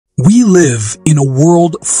live in a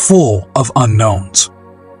world full of unknowns,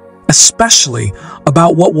 especially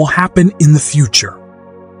about what will happen in the future.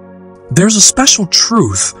 There's a special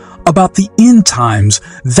truth about the end times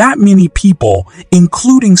that many people,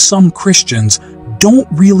 including some Christians, don't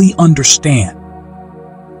really understand.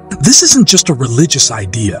 This isn't just a religious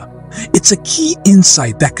idea. It's a key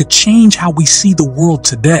insight that could change how we see the world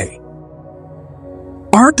today.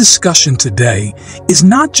 Our discussion today is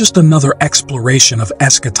not just another exploration of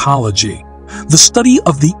eschatology, the study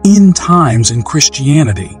of the end times in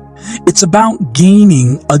Christianity. It's about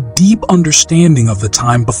gaining a deep understanding of the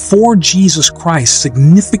time before Jesus Christ's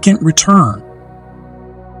significant return.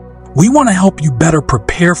 We want to help you better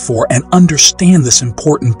prepare for and understand this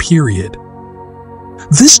important period.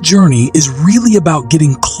 This journey is really about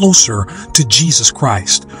getting closer to Jesus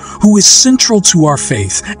Christ, who is central to our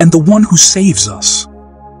faith and the one who saves us.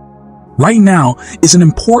 Right now is an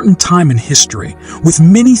important time in history, with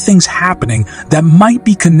many things happening that might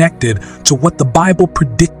be connected to what the Bible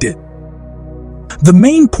predicted. The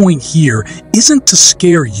main point here isn't to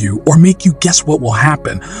scare you or make you guess what will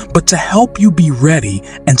happen, but to help you be ready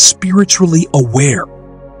and spiritually aware.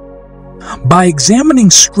 By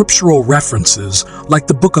examining scriptural references like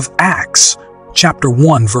the book of Acts, chapter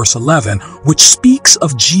 1, verse 11, which speaks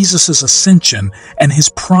of Jesus' ascension and his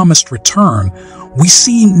promised return, we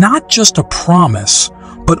see not just a promise,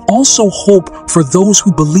 but also hope for those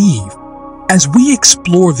who believe. As we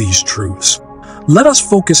explore these truths, let us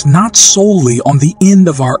focus not solely on the end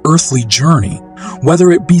of our earthly journey,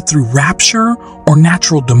 whether it be through rapture or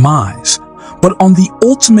natural demise, but on the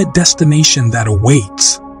ultimate destination that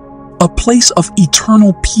awaits, a place of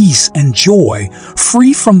eternal peace and joy,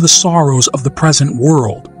 free from the sorrows of the present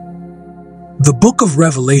world. The book of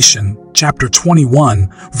Revelation, chapter 21,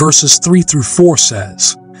 verses 3 through 4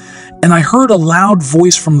 says, "And I heard a loud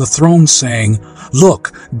voice from the throne saying,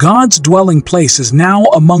 'Look, God's dwelling place is now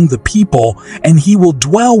among the people, and he will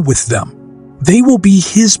dwell with them. They will be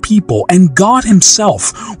his people, and God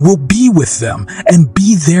himself will be with them and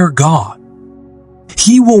be their God.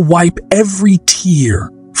 He will wipe every tear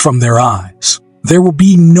from their eyes. There will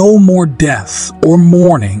be no more death or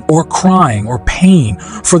mourning or crying or pain,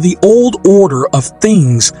 for the old order of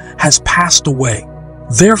things has passed away.'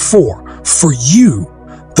 Therefore, for you,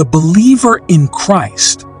 the believer in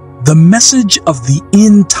Christ, the message of the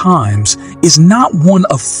end times is not one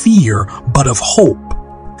of fear, but of hope.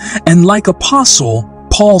 And like Apostle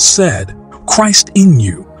Paul said, Christ in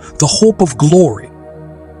you, the hope of glory."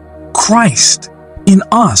 Christ in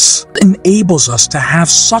us enables us to have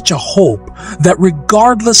such a hope that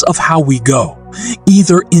regardless of how we go,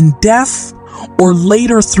 either in death or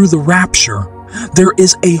later through the rapture, there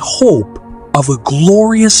is a hope of a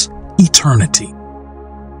glorious eternity.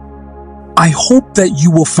 I hope that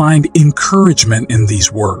you will find encouragement in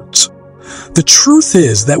these words. The truth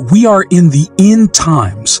is that we are in the end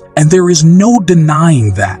times, and there is no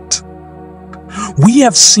denying that. We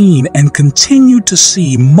have seen and continue to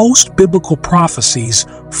see most biblical prophecies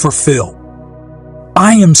fulfilled.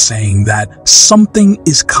 I am saying that something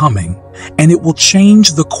is coming, and it will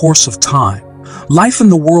change the course of time, life in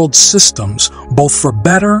the world's systems, both for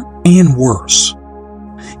better and worse.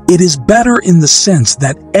 It is better in the sense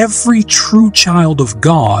that every true child of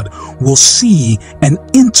God will see and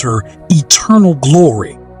enter eternal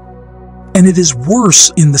glory. And it is worse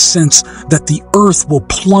in the sense that the earth will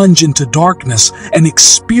plunge into darkness and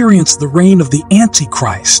experience the reign of the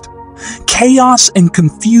Antichrist, chaos and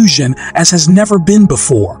confusion as has never been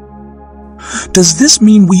before. Does this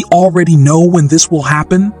mean we already know when this will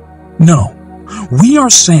happen? No. We are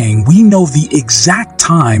saying we know the exact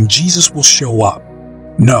time Jesus will show up.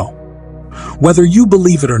 No. Whether you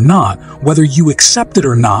believe it or not, whether you accept it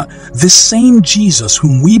or not, this same Jesus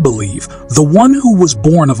whom we believe, the one who was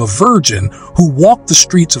born of a virgin, who walked the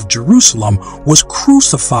streets of Jerusalem, was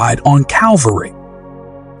crucified on Calvary,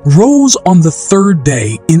 rose on the third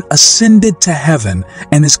day and ascended to heaven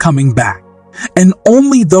and is coming back. And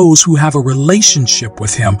only those who have a relationship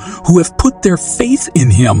with him, who have put their faith in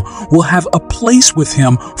him, will have a place with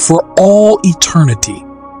him for all eternity.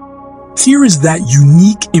 Here is that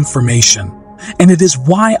unique information, and it is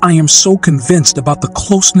why I am so convinced about the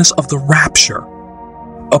closeness of the rapture.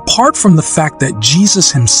 Apart from the fact that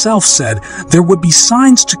Jesus himself said there would be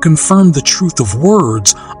signs to confirm the truth of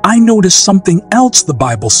words, I noticed something else the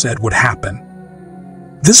Bible said would happen.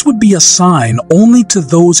 This would be a sign only to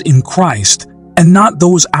those in Christ and not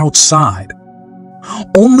those outside.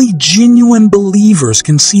 Only genuine believers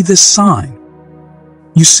can see this sign.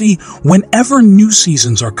 You see, whenever new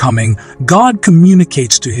seasons are coming, God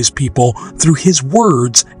communicates to his people through his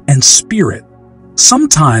words and spirit.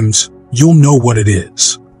 Sometimes you'll know what it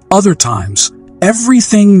is. Other times,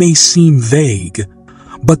 everything may seem vague,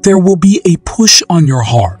 but there will be a push on your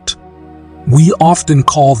heart. We often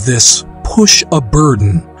call this push a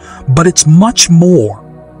burden, but it's much more.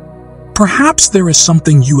 Perhaps there is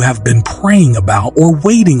something you have been praying about or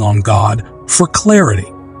waiting on God for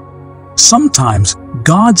clarity. Sometimes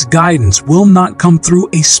God's guidance will not come through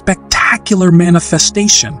a spectacular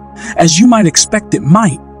manifestation, as you might expect it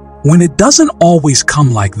might, when it doesn't always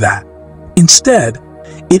come like that. Instead,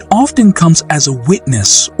 it often comes as a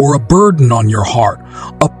witness or a burden on your heart,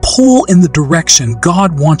 a pull in the direction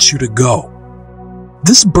God wants you to go.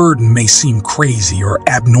 This burden may seem crazy or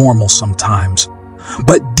abnormal sometimes,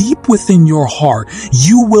 but deep within your heart,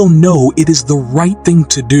 you will know it is the right thing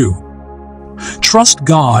to do. Trust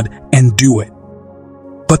God and do it.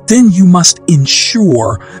 But then you must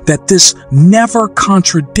ensure that this never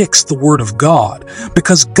contradicts the Word of God,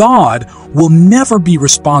 because God will never be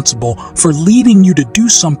responsible for leading you to do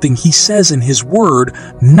something He says in His Word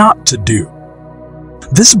not to do.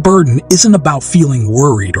 This burden isn't about feeling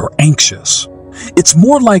worried or anxious. It's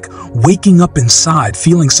more like waking up inside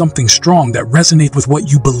feeling something strong that resonates with what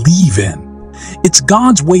you believe in. It's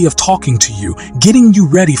God's way of talking to you, getting you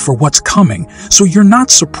ready for what's coming, so you're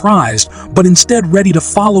not surprised, but instead ready to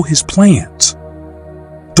follow His plans.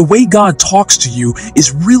 The way God talks to you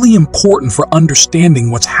is really important for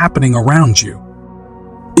understanding what's happening around you.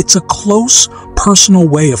 It's a close, personal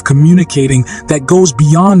way of communicating that goes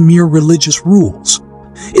beyond mere religious rules.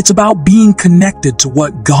 It's about being connected to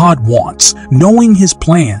what God wants, knowing His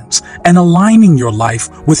plans, and aligning your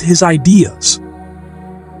life with His ideas.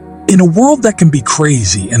 In a world that can be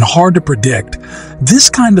crazy and hard to predict, this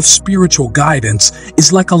kind of spiritual guidance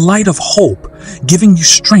is like a light of hope, giving you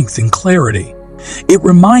strength and clarity. It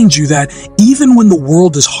reminds you that even when the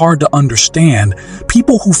world is hard to understand,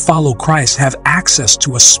 people who follow Christ have access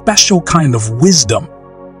to a special kind of wisdom.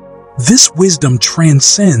 This wisdom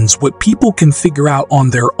transcends what people can figure out on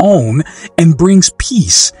their own and brings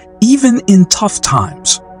peace even in tough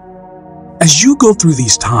times. As you go through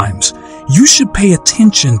these times, you should pay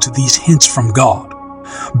attention to these hints from God.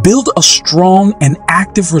 Build a strong and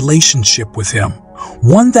active relationship with Him,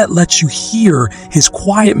 one that lets you hear His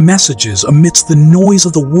quiet messages amidst the noise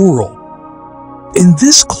of the world. In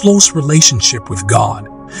this close relationship with God,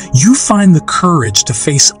 you find the courage to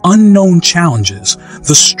face unknown challenges,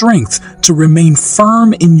 the strength to remain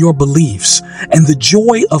firm in your beliefs, and the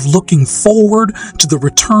joy of looking forward to the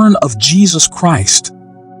return of Jesus Christ.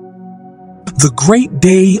 The great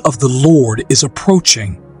day of the Lord is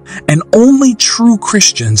approaching, and only true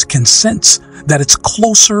Christians can sense that it's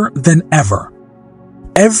closer than ever.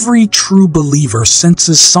 Every true believer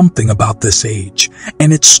senses something about this age,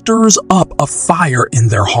 and it stirs up a fire in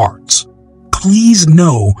their hearts. Please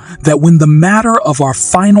know that when the matter of our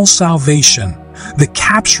final salvation, the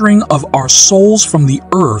capturing of our souls from the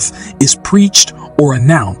earth, is preached or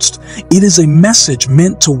announced, it is a message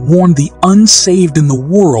meant to warn the unsaved in the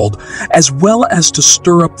world as well as to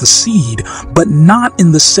stir up the seed, but not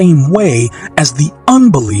in the same way as the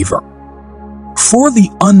unbeliever. For the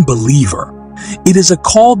unbeliever, it is a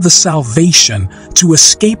call to salvation to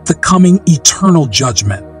escape the coming eternal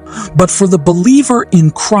judgment. But for the believer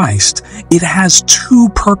in Christ, it has two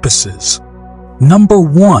purposes. Number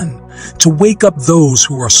one, to wake up those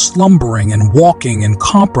who are slumbering and walking in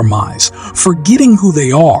compromise, forgetting who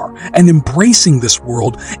they are and embracing this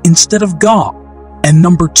world instead of God. And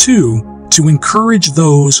number two, to encourage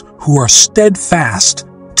those who are steadfast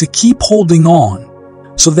to keep holding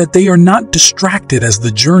on, so that they are not distracted as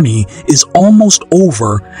the journey is almost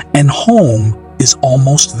over and home is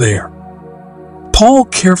almost there. Paul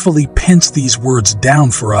carefully pens these words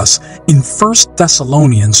down for us in 1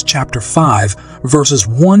 Thessalonians chapter 5, verses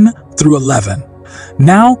 1 through 11.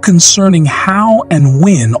 Now concerning how and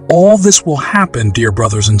when all this will happen, dear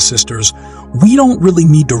brothers and sisters, we don't really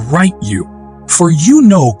need to write you, for you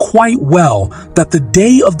know quite well that the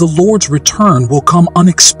day of the Lord's return will come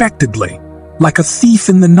unexpectedly, like a thief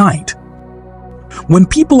in the night. When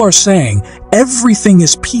people are saying everything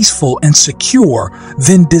is peaceful and secure,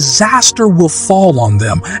 then disaster will fall on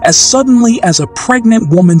them as suddenly as a pregnant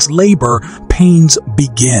woman's labor pains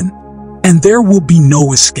begin, and there will be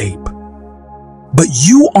no escape. But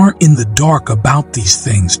you aren't in the dark about these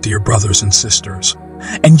things, dear brothers and sisters,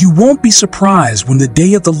 and you won't be surprised when the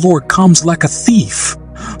day of the Lord comes like a thief,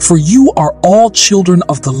 for you are all children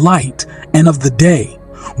of the light and of the day.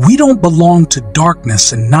 We don't belong to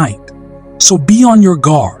darkness and night. So be on your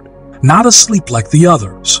guard, not asleep like the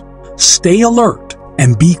others. Stay alert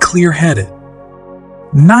and be clear-headed.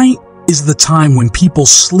 Night is the time when people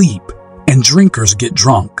sleep and drinkers get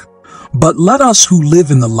drunk. But let us who live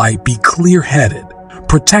in the light be clear-headed,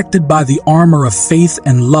 protected by the armor of faith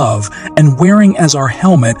and love, and wearing as our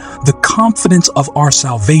helmet the confidence of our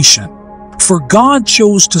salvation. For God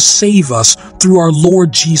chose to save us through our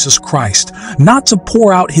Lord Jesus Christ, not to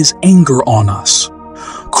pour out his anger on us.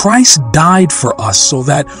 Christ died for us so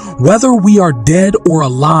that whether we are dead or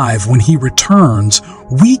alive when he returns,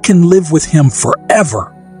 we can live with him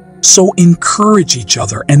forever. So encourage each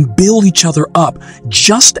other and build each other up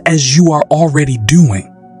just as you are already doing.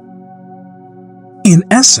 In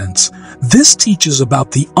essence, this teaches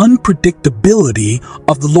about the unpredictability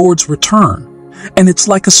of the Lord's return, and it's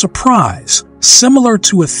like a surprise, similar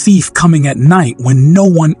to a thief coming at night when no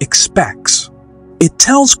one expects. It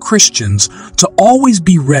tells Christians to always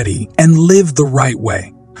be ready and live the right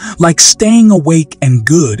way, like staying awake and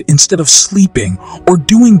good instead of sleeping or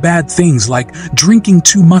doing bad things like drinking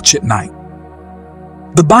too much at night.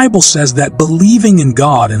 The Bible says that believing in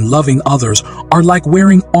God and loving others are like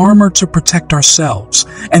wearing armor to protect ourselves,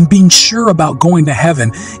 and being sure about going to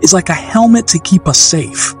heaven is like a helmet to keep us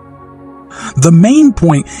safe. The main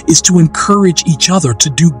point is to encourage each other to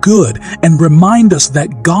do good and remind us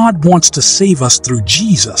that God wants to save us through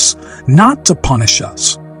Jesus, not to punish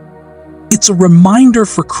us. It's a reminder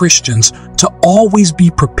for Christians to always be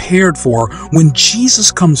prepared for when Jesus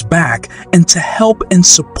comes back and to help and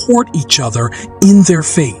support each other in their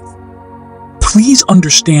faith. Please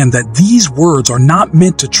understand that these words are not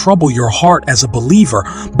meant to trouble your heart as a believer,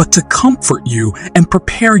 but to comfort you and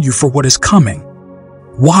prepare you for what is coming.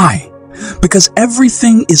 Why? Because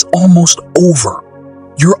everything is almost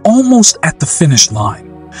over. You're almost at the finish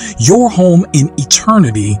line. Your home in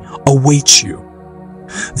eternity awaits you.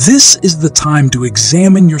 This is the time to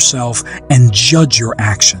examine yourself and judge your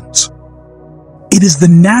actions. It is the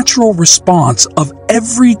natural response of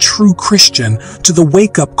every true Christian to the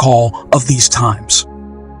wake-up call of these times.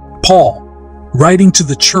 Paul, writing to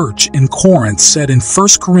the church in Corinth, said in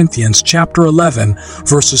 1 Corinthians chapter 11,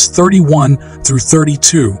 verses 31 through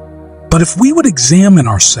 32, "But if we would examine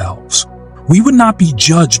ourselves, we would not be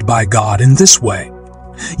judged by God in this way.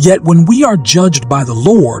 Yet when we are judged by the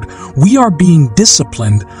Lord, we are being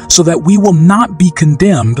disciplined so that we will not be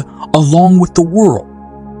condemned along with the world.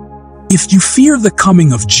 If you fear the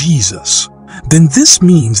coming of Jesus, then this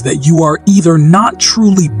means that you are either not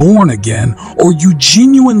truly born again or you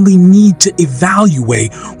genuinely need to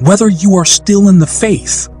evaluate whether you are still in the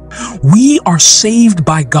faith. We are saved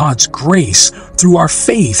by God's grace through our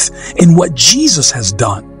faith in what Jesus has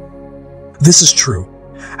done. This is true.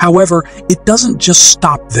 However, it doesn't just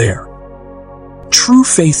stop there. True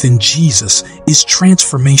faith in Jesus is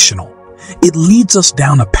transformational. It leads us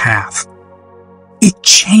down a path. It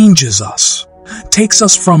changes us, takes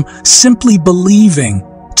us from simply believing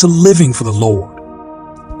to living for the Lord.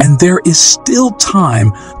 And there is still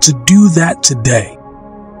time to do that today.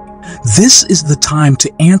 This is the time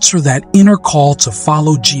to answer that inner call to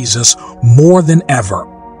follow Jesus more than ever.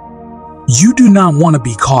 You do not want to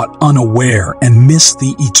be caught unaware and miss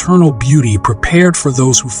the eternal beauty prepared for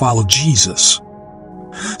those who follow Jesus.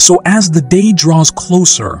 So as the day draws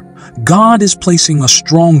closer, God is placing a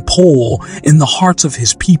strong pull in the hearts of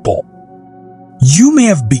his people. You may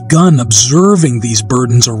have begun observing these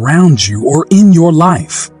burdens around you or in your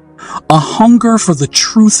life. A hunger for the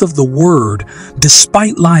truth of the word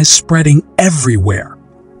despite lies spreading everywhere.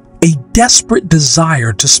 A desperate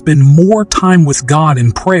desire to spend more time with God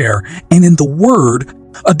in prayer and in the Word,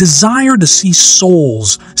 a desire to see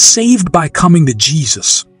souls saved by coming to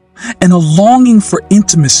Jesus, and a longing for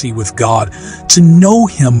intimacy with God to know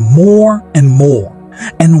Him more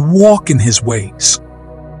and walk in His ways.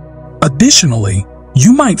 Additionally,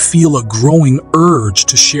 you might feel a growing urge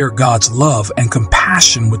to share God's love and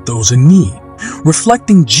compassion with those in need,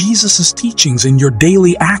 reflecting Jesus' teachings in your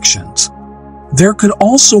daily actions. There could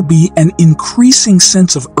also be an increasing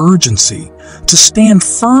sense of urgency to stand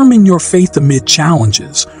firm in your faith amid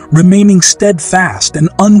challenges, remaining steadfast and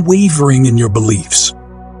unwavering in your beliefs.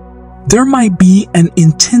 There might be an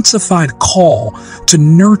intensified call to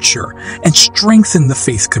nurture and strengthen the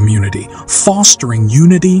faith community, fostering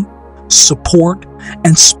unity, support,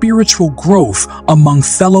 and spiritual growth among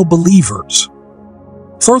fellow believers.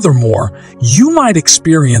 Furthermore, you might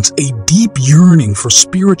experience a deep yearning for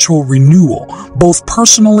spiritual renewal, both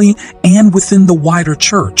personally and within the wider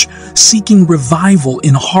church, seeking revival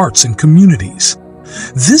in hearts and communities.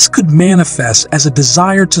 This could manifest as a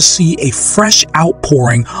desire to see a fresh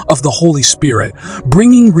outpouring of the Holy Spirit,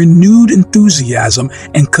 bringing renewed enthusiasm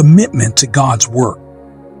and commitment to God's work.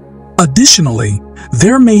 Additionally,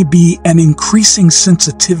 there may be an increasing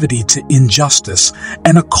sensitivity to injustice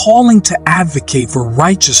and a calling to advocate for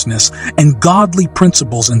righteousness and godly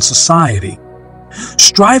principles in society.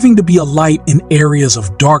 striving to be a light in areas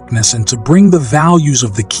of darkness and to bring the values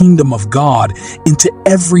of the kingdom of God into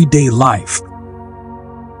everyday life.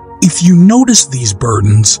 If you notice these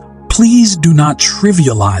burdens, please do not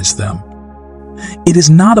trivialize them. It is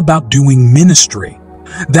not about doing ministry.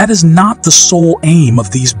 That is not the sole aim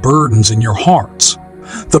of these burdens in your hearts.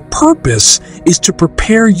 The purpose is to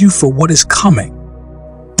prepare you for what is coming.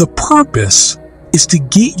 The purpose is to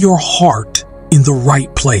get your heart in the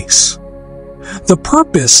right place. The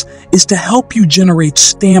purpose is to help you generate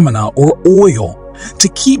stamina or oil to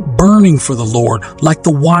keep burning for the Lord like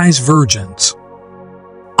the wise virgins.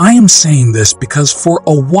 I am saying this because for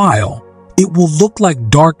a while, it will look like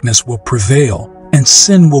darkness will prevail and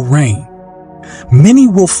sin will reign. Many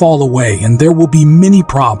will fall away and there will be many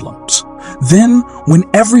problems. Then, when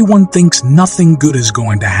everyone thinks nothing good is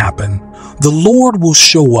going to happen, the Lord will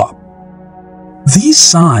show up. These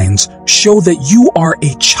signs show that you are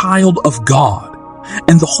a child of God,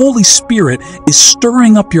 and the Holy Spirit is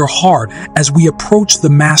stirring up your heart as we approach the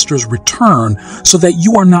Master's return so that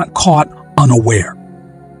you are not caught unaware.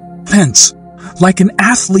 Hence, like an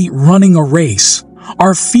athlete running a race,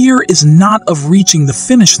 our fear is not of reaching the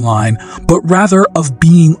finish line, but rather of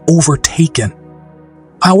being overtaken.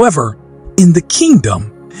 However, in the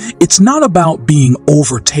kingdom, it's not about being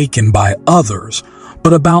overtaken by others,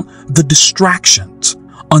 but about the distractions,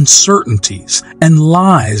 uncertainties, and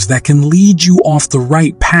lies that can lead you off the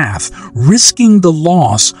right path, risking the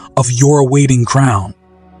loss of your awaiting crown.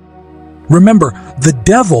 Remember, the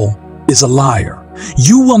devil is a liar.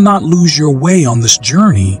 You will not lose your way on this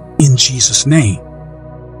journey in Jesus' name.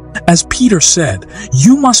 As Peter said,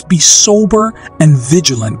 you must be sober and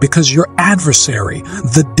vigilant because your adversary,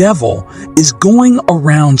 the devil, is going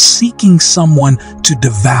around seeking someone to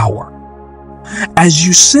devour. As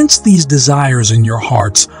you sense these desires in your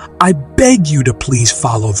hearts, I beg you to please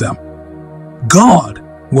follow them. God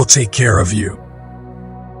will take care of you.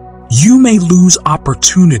 You may lose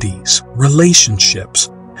opportunities, relationships,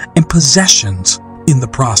 and possessions in the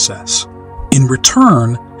process. In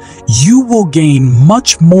return, you will gain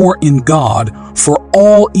much more in God for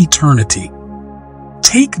all eternity.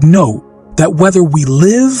 Take note that whether we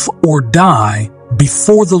live or die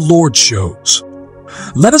before the Lord shows,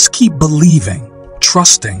 let us keep believing,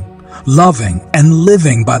 trusting, loving, and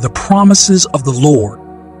living by the promises of the Lord.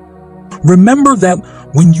 Remember that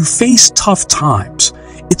when you face tough times,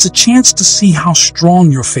 it's a chance to see how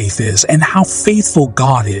strong your faith is and how faithful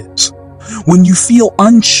God is. When you feel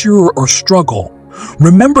unsure or struggle,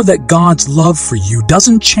 remember that God's love for you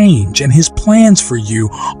doesn't change and His plans for you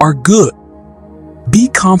are good. Be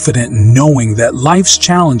confident in knowing that life's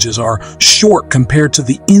challenges are short compared to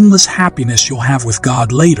the endless happiness you'll have with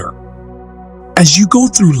God later. As you go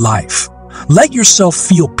through life, let yourself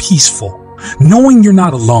feel peaceful, knowing you're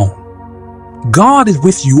not alone. God is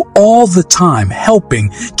with you all the time,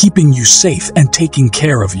 helping, keeping you safe, and taking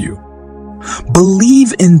care of you.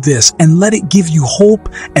 Believe in this and let it give you hope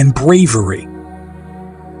and bravery.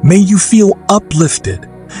 May you feel uplifted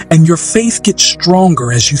and your faith get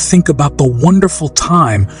stronger as you think about the wonderful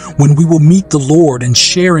time when we will meet the Lord and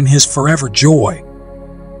share in His forever joy.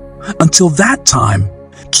 Until that time,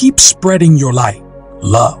 keep spreading your light,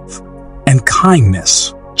 love, and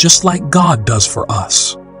kindness just like God does for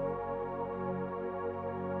us.